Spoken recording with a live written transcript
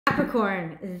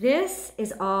Capricorn, this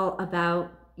is all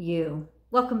about you.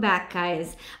 Welcome back,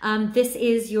 guys. This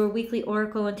is your weekly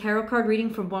Oracle and Tarot card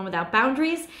reading from Born Without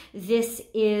Boundaries. This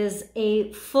is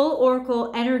a full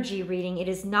Oracle energy reading. It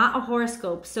is not a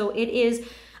horoscope. So it is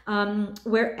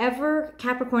wherever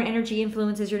Capricorn energy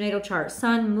influences your natal chart,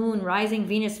 Sun, Moon, Rising,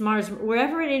 Venus, Mars,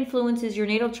 wherever it influences your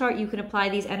natal chart, you can apply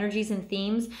these energies and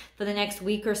themes for the next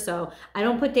week or so. I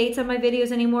don't put dates on my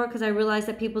videos anymore because I realized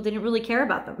that people didn't really care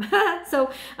about them. So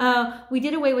we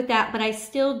did away with that, but I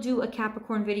still do a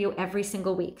Capricorn video every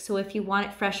single week. So if you want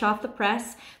it fresh off the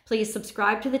press, please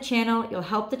subscribe to the channel. You'll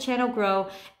help the channel grow,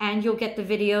 and you'll get the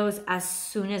videos as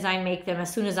soon as I make them,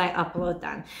 as soon as I upload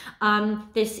them.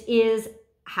 This is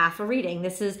half a reading.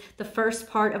 This is the first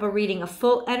part of a reading, a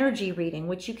full energy reading,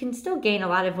 which you can still gain a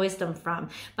lot of wisdom from.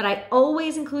 But I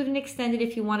always include an extended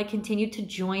if you want to continue to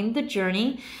join the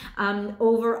journey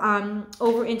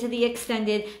over into the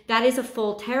extended. That is a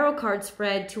full tarot card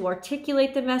spread to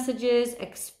articulate the messages,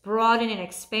 broaden and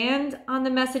expand on the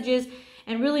messages,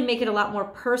 and really make it a lot more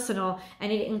personal.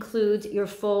 And it includes your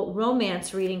full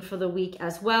romance reading for the week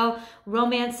as well.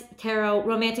 Romantic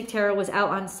Tarot was out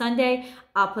on Sunday.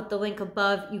 I'll put the link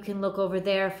above. You can look over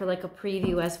there for like a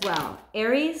preview as well.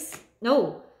 Aries?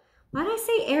 No. Why did I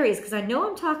say Aries? Because I know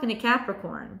I'm talking to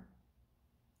Capricorn.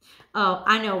 Oh,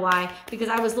 I know why. Because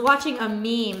I was watching a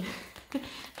meme.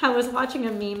 I was watching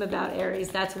a meme about Aries.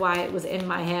 That's why it was in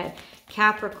my head.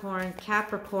 Capricorn,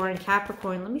 Capricorn,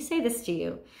 Capricorn. Let me say this to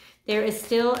you. There is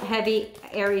still heavy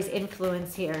Aries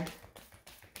influence here.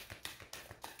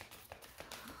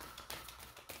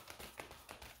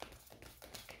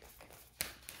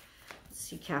 Let's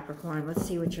see, Capricorn. Let's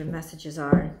see what your messages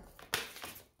are.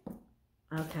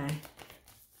 Okay.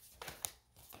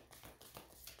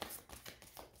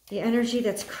 The energy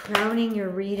that's crowning your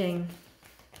reading.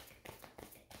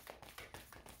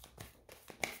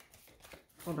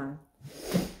 Hold on.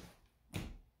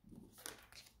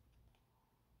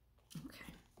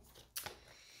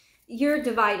 You're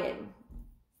divided.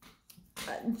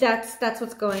 That's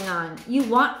what's going on. You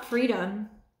want freedom.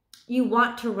 You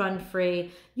want to run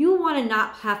free. You want to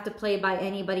not have to play by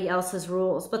anybody else's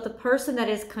rules. But the person that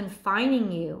is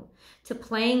confining you to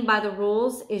playing by the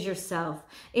rules is yourself.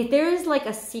 If there is like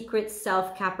a secret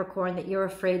self, Capricorn, that you're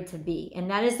afraid to be, and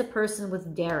that is the person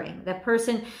with daring, that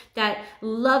person that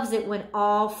loves it when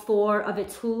all four of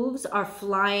its hooves are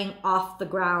flying off the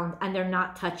ground and they're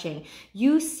not touching.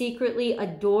 You secretly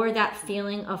adore that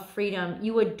feeling of freedom.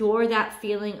 You adore that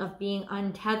feeling of being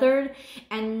untethered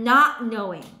and not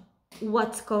knowing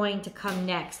what's going to come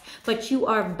next. But you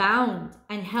are bound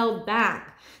and held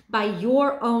back by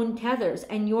your own tethers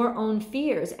and your own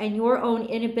fears and your own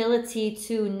inability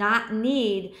to not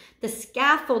need the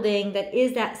scaffolding that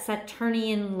is that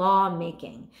Saturnian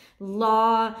lawmaking.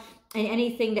 Law and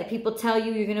anything that people tell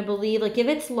you you're going to believe. Like if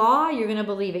it's law, you're going to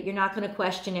believe it. You're not going to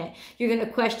question it. You're going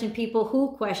to question people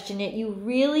who question it. You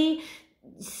really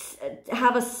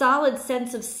have a solid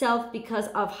sense of self because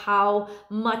of how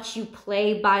much you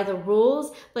play by the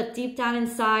rules, but deep down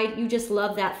inside, you just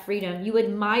love that freedom. You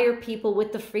admire people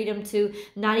with the freedom to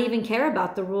not even care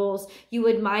about the rules. You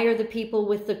admire the people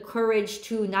with the courage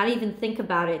to not even think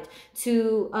about it,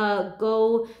 to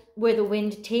go where the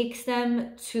wind takes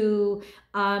them, to,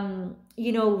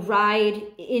 ride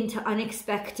into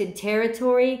unexpected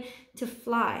territory, to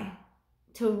fly,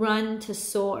 to run, to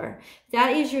soar.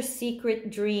 That is your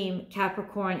secret dream,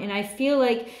 Capricorn. And I feel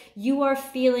like you are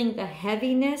feeling the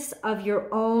heaviness of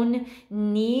your own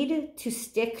need to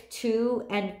stick to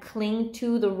and cling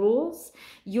to the rules.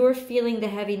 You're feeling the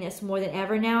heaviness more than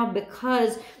ever now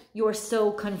because you're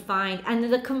so confined.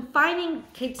 And the confining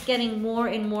keeps getting more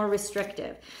and more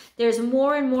restrictive. There's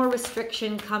more and more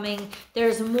restriction coming.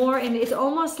 There's more, and it's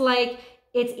almost like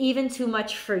it's even too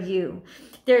much for you.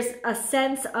 There's a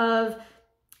sense of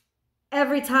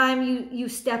every time you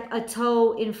step a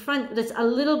toe in front, there's a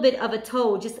little bit of a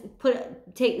toe, just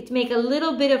make a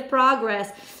little bit of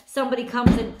progress, somebody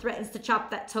comes and threatens to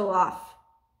chop that toe off.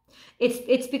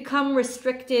 It's become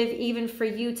restrictive even for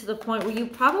you to the point where you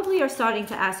probably are starting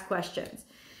to ask questions.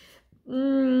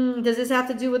 Does this have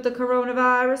to do with the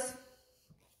coronavirus?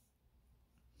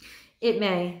 It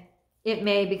may. It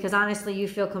may, because honestly, you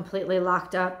feel completely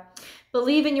locked up.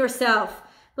 Believe in yourself.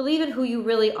 Believe in who you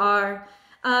really are.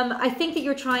 I think that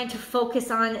you're trying to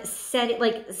focus on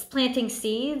planting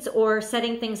seeds or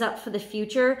setting things up for the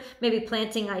future, maybe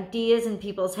planting ideas in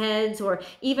people's heads or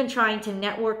even trying to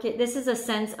network it. This is a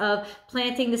sense of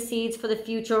planting the seeds for the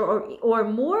future or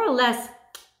more or less,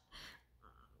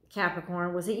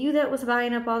 Capricorn, was it you that was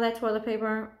buying up all that toilet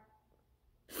paper?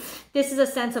 This is a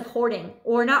sense of hoarding,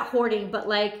 or not hoarding, but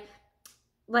like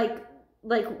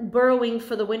like burrowing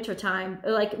for the winter time,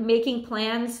 like making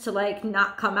plans to like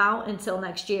not come out until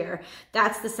next year.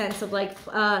 That's the sense of like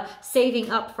saving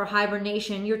up for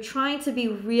hibernation. You're trying to be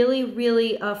really,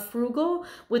 really frugal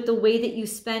with the way that you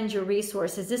spend your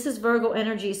resources. This is Virgo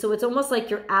energy. So it's almost like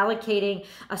you're allocating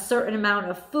a certain amount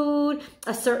of food,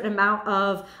 a certain amount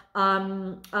of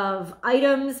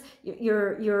items.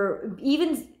 You're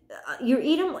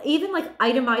even like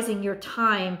itemizing your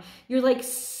time. You're like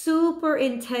super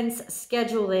intense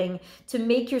scheduling to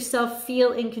make yourself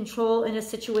feel in control in a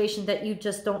situation that you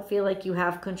just don't feel like you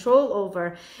have control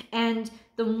over. And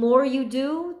the more you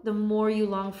do, the more you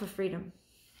long for freedom.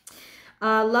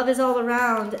 Love is all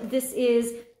around. This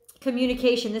is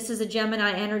communication. This is a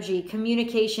Gemini energy.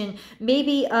 Communication,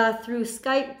 maybe through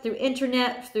Skype, through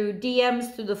internet, through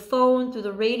DMs, through the phone, through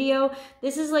the radio.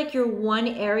 This is like your one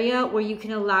area where you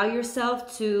can allow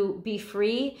yourself to be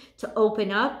free, to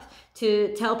open up,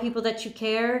 to tell people that you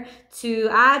care, to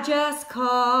I just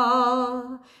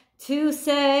call to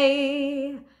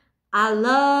say I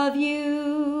love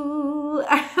you.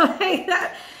 Like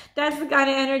that. That's the kind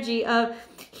of energy of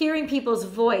hearing people's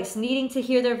voice, needing to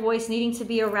hear their voice, needing to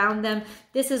be around them.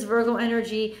 This is Virgo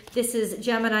energy. This is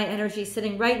Gemini energy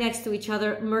sitting right next to each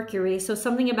other, Mercury. So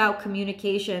something about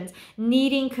communications,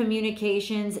 needing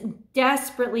communications,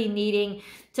 desperately needing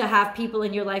to have people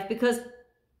in your life, because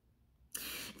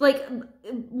like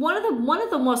one of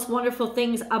the most wonderful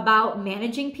things about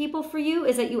managing people for you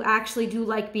is that you actually do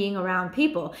like being around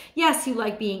people. Yes, you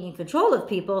like being in control of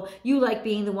people. You like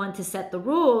being the one to set the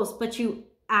rules, but you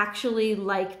actually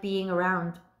like being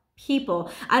around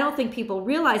people. I don't think people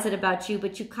realize it about you,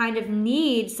 but you kind of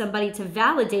need somebody to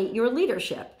validate your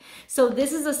leadership. So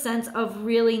this is a sense of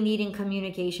really needing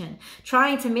communication,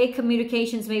 trying to make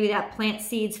communications maybe that plant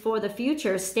seeds for the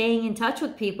future, staying in touch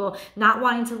with people, not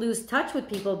wanting to lose touch with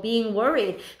people, being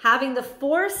worried, having the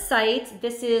foresight.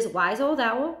 This is wise old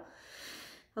owl.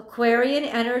 Aquarian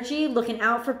energy, looking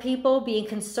out for people, being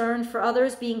concerned for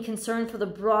others, being concerned for the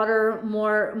broader,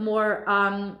 more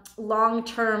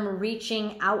long-term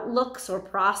reaching outlooks or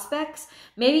prospects,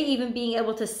 maybe even being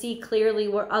able to see clearly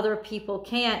where other people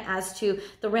can't as to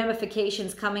the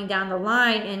ramifications coming down the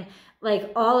line. And like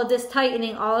all of this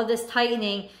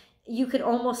tightening, you could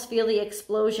almost feel the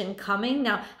explosion coming.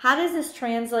 Now, how does this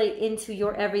translate into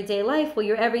your everyday life? Well,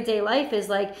 your everyday life is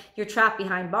like you're trapped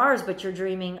behind bars, but you're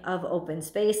dreaming of open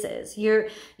spaces.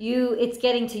 It's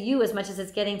getting to you as much as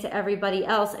it's getting to everybody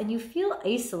else, and you feel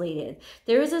isolated.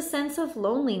 There is a sense of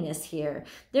loneliness here.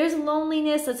 There's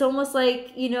loneliness. It's almost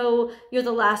like, you know, you're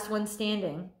the last one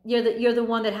standing. You're the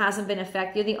one that hasn't been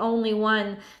affected. You're the only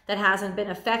one that hasn't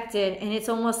been affected, and it's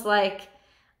almost like,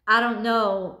 I don't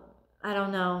know.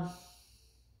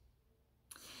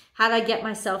 How'd I get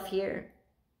myself here?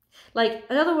 Like,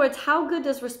 in other words, how good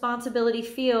does responsibility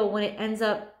feel when it ends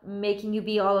up making you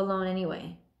be all alone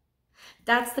anyway?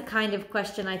 That's the kind of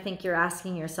question I think you're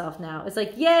asking yourself now. It's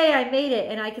like, yay, I made it.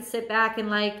 And I could sit back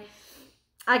and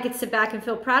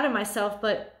feel proud of myself,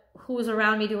 but who's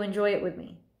around me to enjoy it with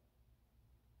me?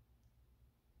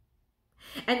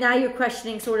 And now you're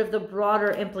questioning sort of the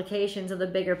broader implications of the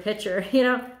bigger picture, you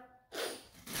know?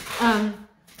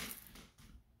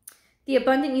 The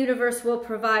abundant universe will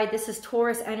provide. This is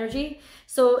Taurus energy.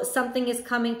 So something is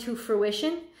coming to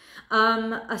fruition,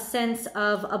 a sense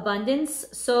of abundance.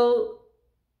 So,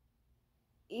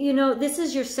 you know, this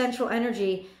is your central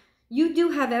energy. You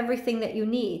do have everything that you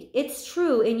need. It's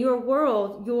true. In your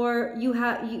world, you are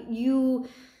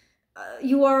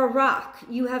a rock.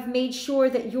 You have made sure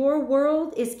that your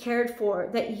world is cared for,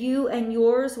 that you and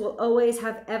yours will always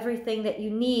have everything that you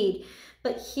need.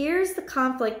 But here's the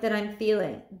conflict that I'm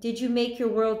feeling. Did you make your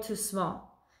world too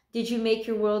small? Did you make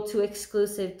your world too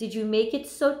exclusive? Did you make it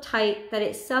so tight that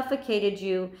it suffocated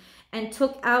you and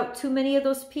took out too many of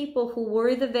those people who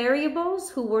were the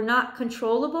variables, who were not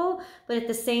controllable, but at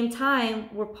the same time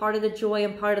were part of the joy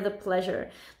and part of the pleasure?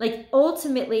 Like,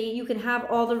 ultimately, you can have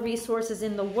all the resources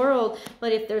in the world,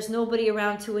 but if there's nobody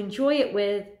around to enjoy it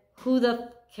with, who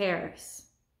the cares?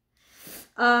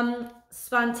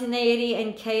 Spontaneity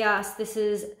and chaos. This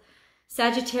is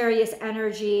Sagittarius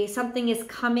energy. Something is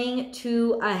coming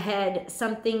to a head,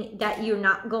 something that you're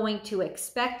not going to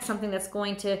expect, something that's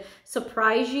going to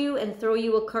surprise you and throw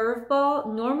you a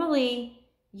curveball. Normally,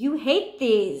 you hate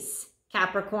these,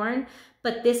 Capricorn,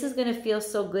 but this is going to feel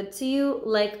so good to you,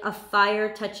 like a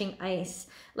fire touching ice,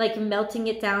 like melting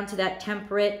it down to that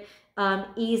temperate,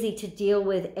 easy to deal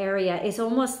with area. It's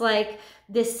almost like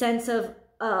this sense of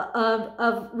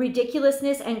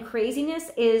ridiculousness and craziness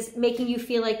is making you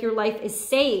feel like your life is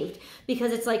saved,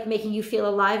 because it's like making you feel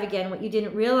alive again. What you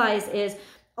didn't realize is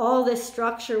all this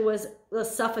structure was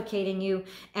suffocating you,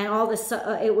 and all this,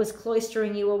 it was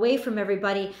cloistering you away from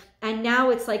everybody. And now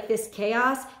it's like this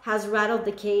chaos has rattled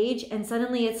the cage, and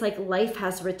suddenly it's like life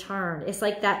has returned. It's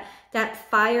like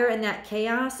that fire and that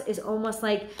chaos is almost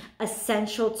like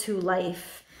essential to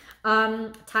life.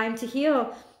 Time to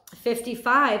heal.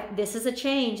 55, this is a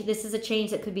change. This is a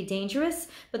change that could be dangerous,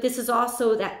 but this is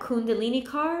also that Kundalini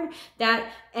card,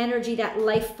 that energy, that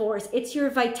life force. It's your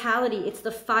vitality. It's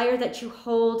the fire that you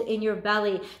hold in your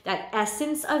belly, that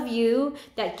essence of you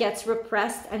that gets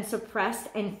repressed and suppressed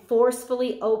and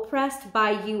forcefully oppressed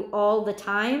by you all the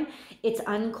time. It's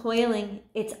uncoiling.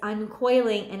 It's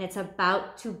uncoiling, and it's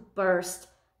about to burst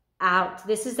out.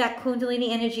 This is that Kundalini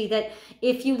energy that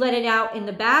if you let it out in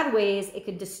the bad ways,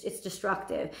 it's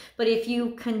destructive. But if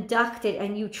you conduct it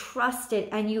and you trust it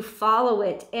and you follow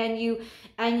it and you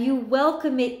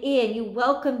welcome it in, you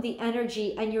welcome the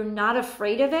energy and you're not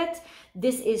afraid of it,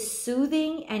 this is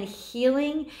soothing and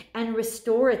healing and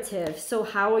restorative. So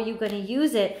how are you going to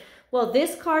use it? Well,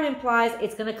 this card implies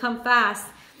it's going to come fast.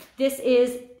 This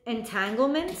is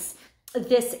entanglements.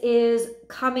 This is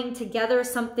coming together,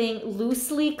 something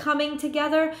loosely coming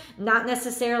together, not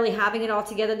necessarily having it all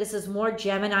together. This is more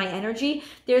Gemini energy.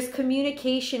 There's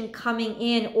communication coming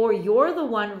in, or you're the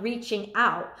one reaching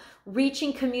out,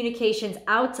 reaching communications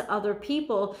out to other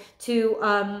people to,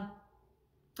 I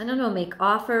don't know, make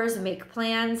offers, make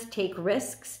plans, take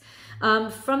risks.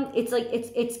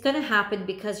 It's going to happen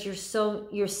because you're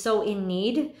so in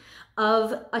need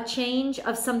of a change,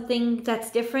 of something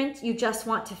that's different. You just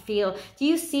want to feel. Do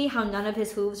you see how none of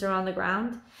his hooves are on the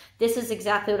ground? This is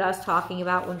exactly what I was talking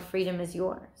about when freedom is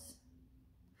yours.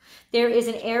 There is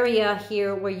an area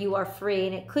here where you are free,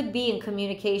 and it could be in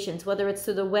communications, whether it's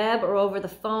through the web or over the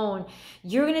phone.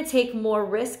 You're going to take more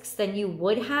risks than you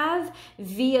would have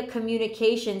via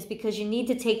communications because you need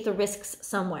to take the risks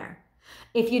somewhere.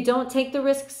 If you don't take the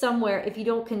risks somewhere, if you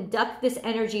don't conduct this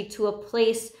energy to a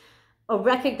place, a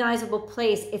recognizable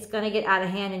place, it's going to get out of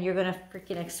hand and you're going to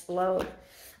freaking explode.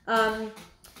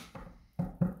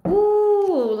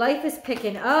 Ooh, life is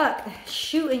picking up,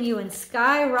 shooting you and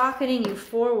skyrocketing you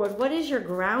forward. What is your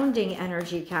grounding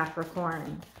energy,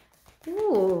 Capricorn?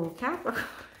 Ooh,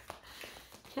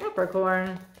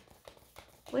 Capricorn.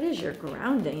 What is your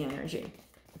grounding energy?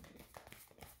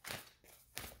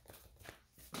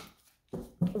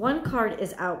 One card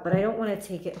is out, but I don't want to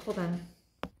take it. Hold on.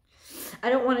 I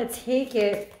don't want to take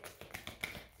it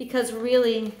because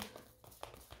really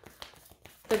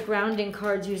the grounding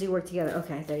cards usually work together.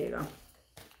 Okay, there you go.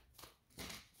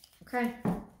 Okay.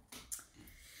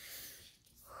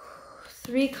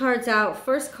 3 cards out.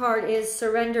 First card is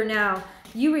surrender now.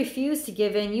 You refuse to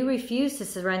give in. You refuse to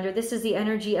surrender. This is the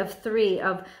energy of 3,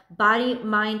 of body,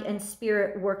 mind, and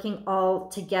spirit working all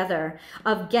together,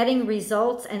 of getting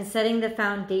results and setting the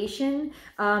foundation.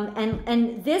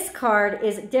 And this card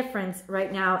is different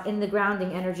right now in the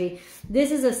grounding energy.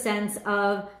 This is a sense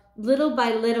of little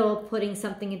by little putting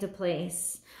something into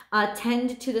place.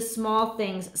 Tend to the small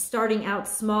things, starting out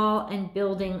small and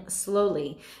building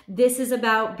slowly. This is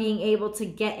about being able to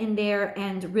get in there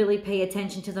and really pay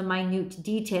attention to the minute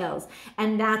details.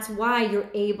 And that's why you're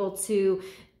able to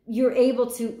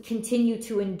continue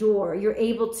to endure. You're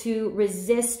able to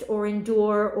resist or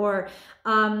endure or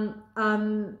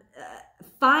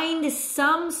find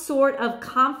some sort of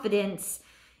confidence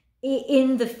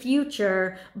in the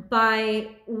future by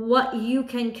what you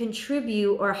can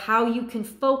contribute or how you can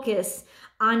focus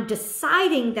on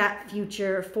deciding that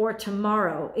future for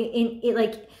tomorrow.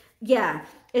 It's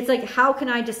like, how can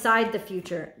I decide the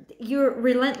future? You're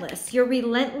relentless. You're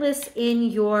relentless in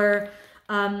your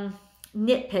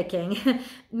nitpicking.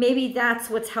 Maybe that's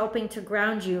what's helping to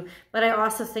ground you, but I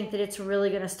also think that it's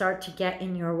really going to start to get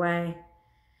in your way.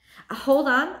 Hold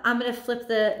on. I'm going to flip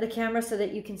the camera so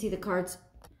that you can see the cards.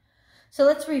 So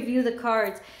let's review the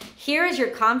cards. Here is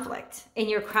your conflict in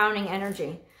your crowning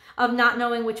energy of not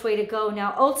knowing which way to go.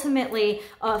 Now, ultimately,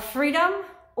 freedom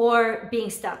or being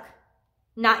stuck,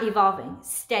 not evolving,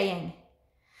 staying.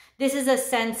 This is a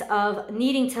sense of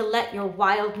needing to let your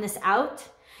wildness out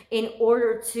in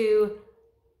order to,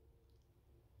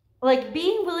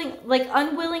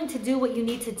 unwilling to do what you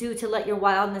need to do to let your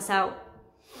wildness out.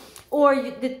 Or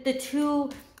the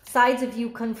two sides of you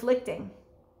conflicting.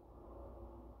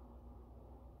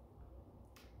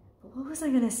 What was I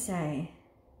going to say?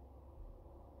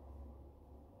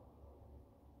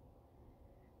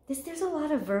 There's a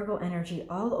lot of Virgo energy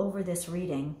all over this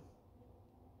reading.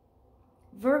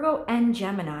 Virgo and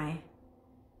Gemini.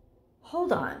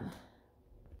 Hold on.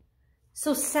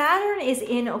 So Saturn is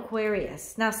in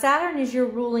Aquarius. Now, Saturn is your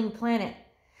ruling planet.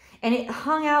 And it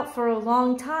hung out for a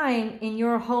long time in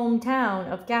your hometown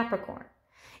of Capricorn.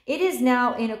 It is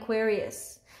now in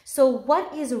Aquarius. So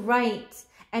what is right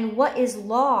and what is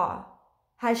law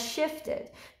has shifted,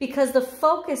 because the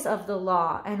focus of the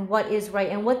law and what is right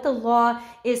and what the law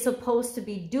is supposed to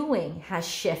be doing has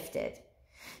shifted.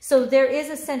 So there is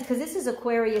a sense, because this is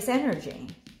Aquarius energy.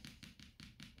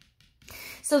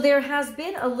 So there has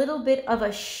been a little bit of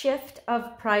a shift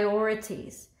of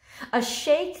priorities, a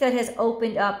shake that has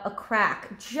opened up a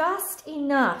crack just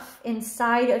enough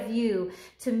inside of you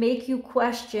to make you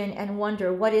question and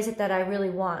wonder, what is it that I really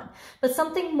want? But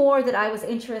something more that I was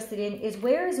interested in is,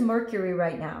 where is Mercury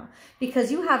right now?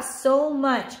 Because you have so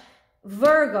much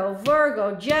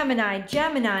Virgo,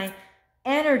 Gemini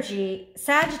energy,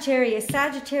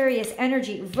 Sagittarius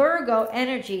energy, Virgo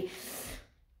energy.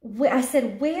 I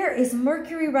said, where is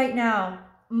Mercury right now?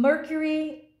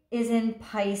 Mercury is in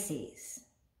Pisces.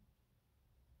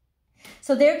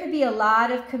 So there could be a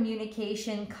lot of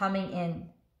communication coming in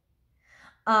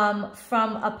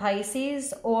from a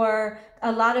Pisces, or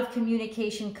a lot of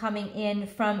communication coming in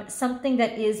from something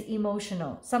that is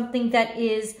emotional, something that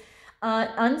is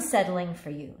unsettling for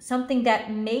you, something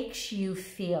that makes you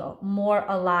feel more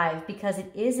alive, because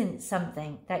it isn't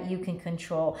something that you can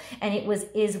control. And it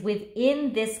is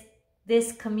within this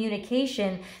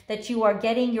communication that you are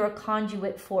getting your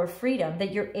conduit for freedom,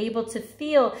 that you're able to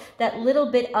feel that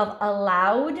little bit of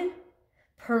allowed,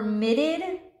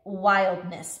 permitted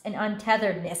wildness and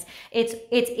untetheredness. It's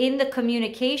in the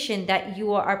communication that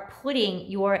you are putting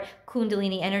your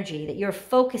Kundalini energy, that you're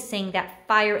focusing that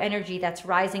fire energy that's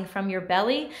rising from your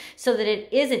belly, so that it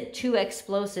isn't too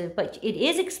explosive, but it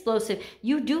is explosive.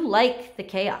 You do like the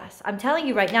chaos. I'm telling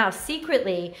you right now,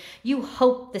 secretly, you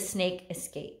hope the snake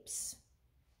escapes.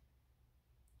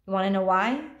 You want to know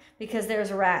why? Because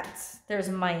there's rats, there's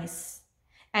mice.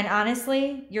 And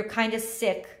honestly, you're kind of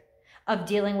sick of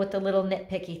dealing with the little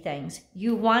nitpicky things.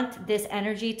 You want this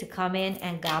energy to come in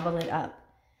and gobble it up.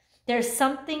 There's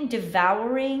something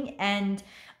devouring and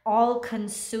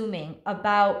all-consuming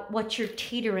about what you're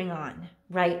teetering on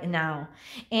right now.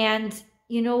 And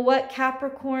you know what,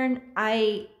 Capricorn?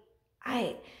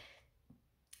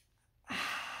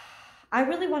 I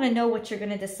really want to know what you're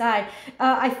going to decide.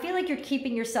 I feel like you're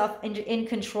keeping yourself in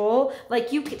control.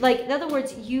 Like in other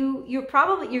words,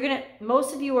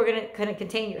 most of you are going to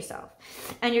contain yourself,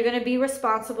 and you're going to be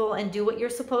responsible and do what you're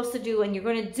supposed to do. And you're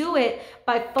going to do it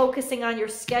by focusing on your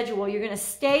schedule. You're going to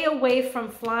stay away from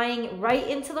flying right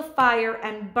into the fire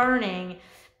and burning,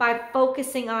 by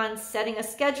focusing on setting a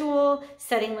schedule,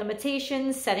 setting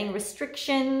limitations, setting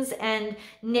restrictions, and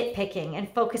nitpicking, and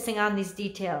focusing on these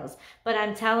details. But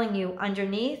I'm telling you,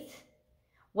 underneath,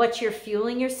 what you're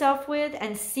fueling yourself with,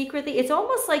 and secretly, it's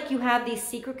almost like you have these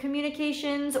secret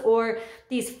communications, or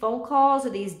these phone calls, or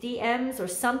these DMs, or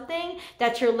something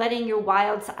that you're letting your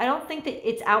wild side. I don't think that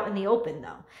it's out in the open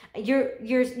though.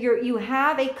 You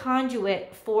have a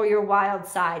conduit for your wild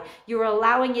side. You're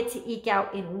allowing it to eke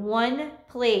out in one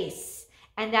place,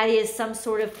 and that is some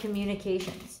sort of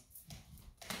communications.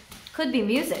 Could be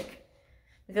music,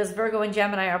 because Virgo and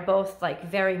Gemini are both like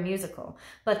very musical.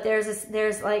 But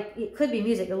there's like, it could be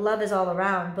music. Love is all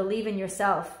around. Believe in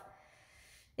yourself.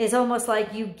 It's almost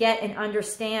like you get and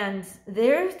understand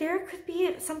there could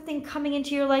be something coming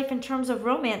into your life in terms of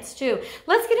romance too.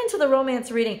 Let's get into the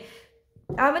romance reading.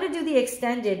 I'm going to do the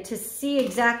extended to see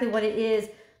exactly what it is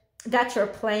that you're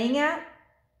playing at,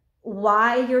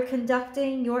 why you're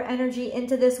conducting your energy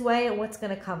into this way, and what's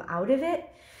going to come out of it.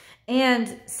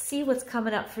 And see what's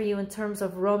coming up for you in terms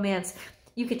of romance.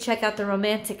 You could check out the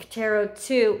Romantic Tarot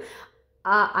too.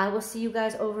 I will see you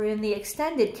guys over in the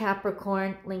extended,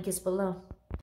 Capricorn. Link is below.